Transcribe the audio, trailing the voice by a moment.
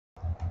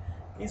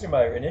These are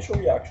my initial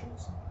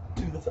reactions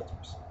to the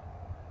filters.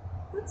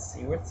 Let's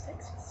see where this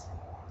takes us.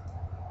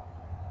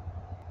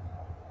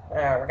 We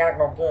gotta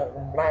go get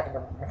black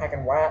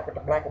and white with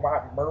the black and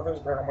white movies.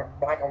 With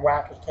black and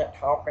white because you can't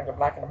talk into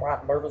black and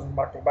white movies and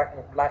black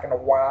and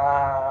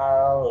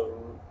white.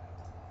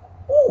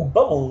 Ooh,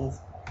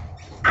 bubbles.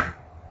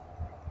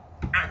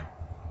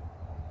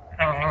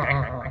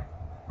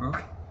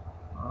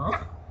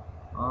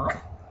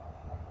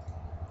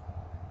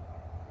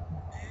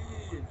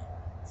 Dude,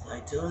 it's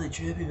like totally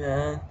trippy,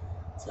 man.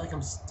 It's like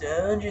I'm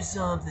stoned or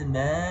something,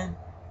 man.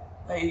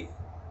 Like,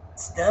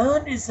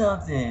 stoned or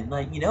something.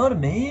 Like, you know what I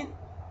mean?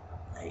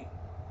 Like,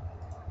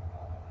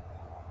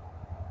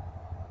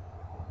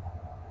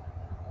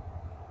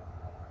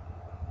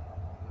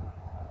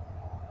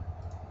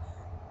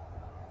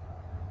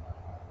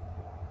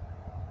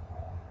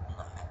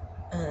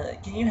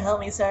 can you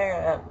help me,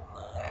 sir?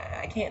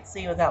 I can't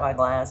see without my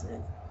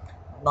glasses.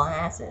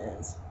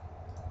 Glasses.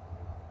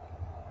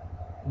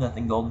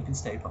 Nothing golden can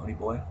stay, pony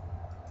boy.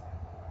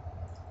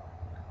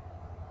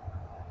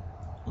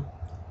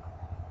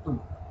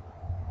 Ooh.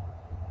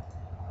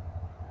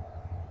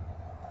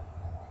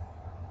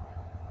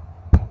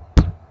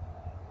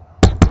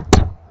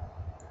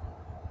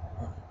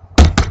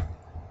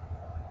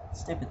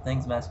 Stupid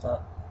thing's messed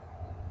up.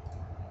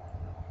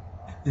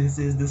 This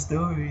is the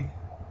story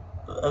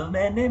of a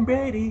man named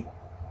Brady.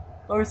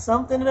 Or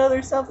something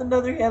other.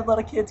 He had a lot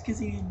of kids because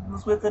he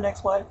was with an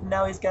ex-wife, and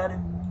now he's got a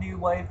new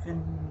wife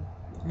and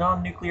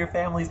non-nuclear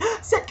families.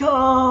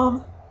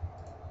 Sitcom!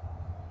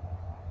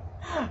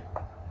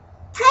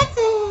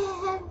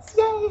 Presents!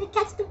 Yay!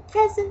 Got some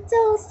presents!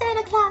 Oh,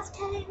 Santa Claus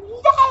came!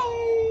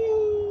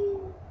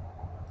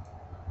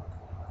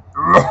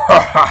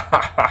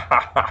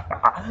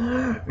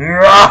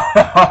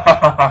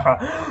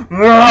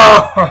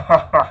 Yay!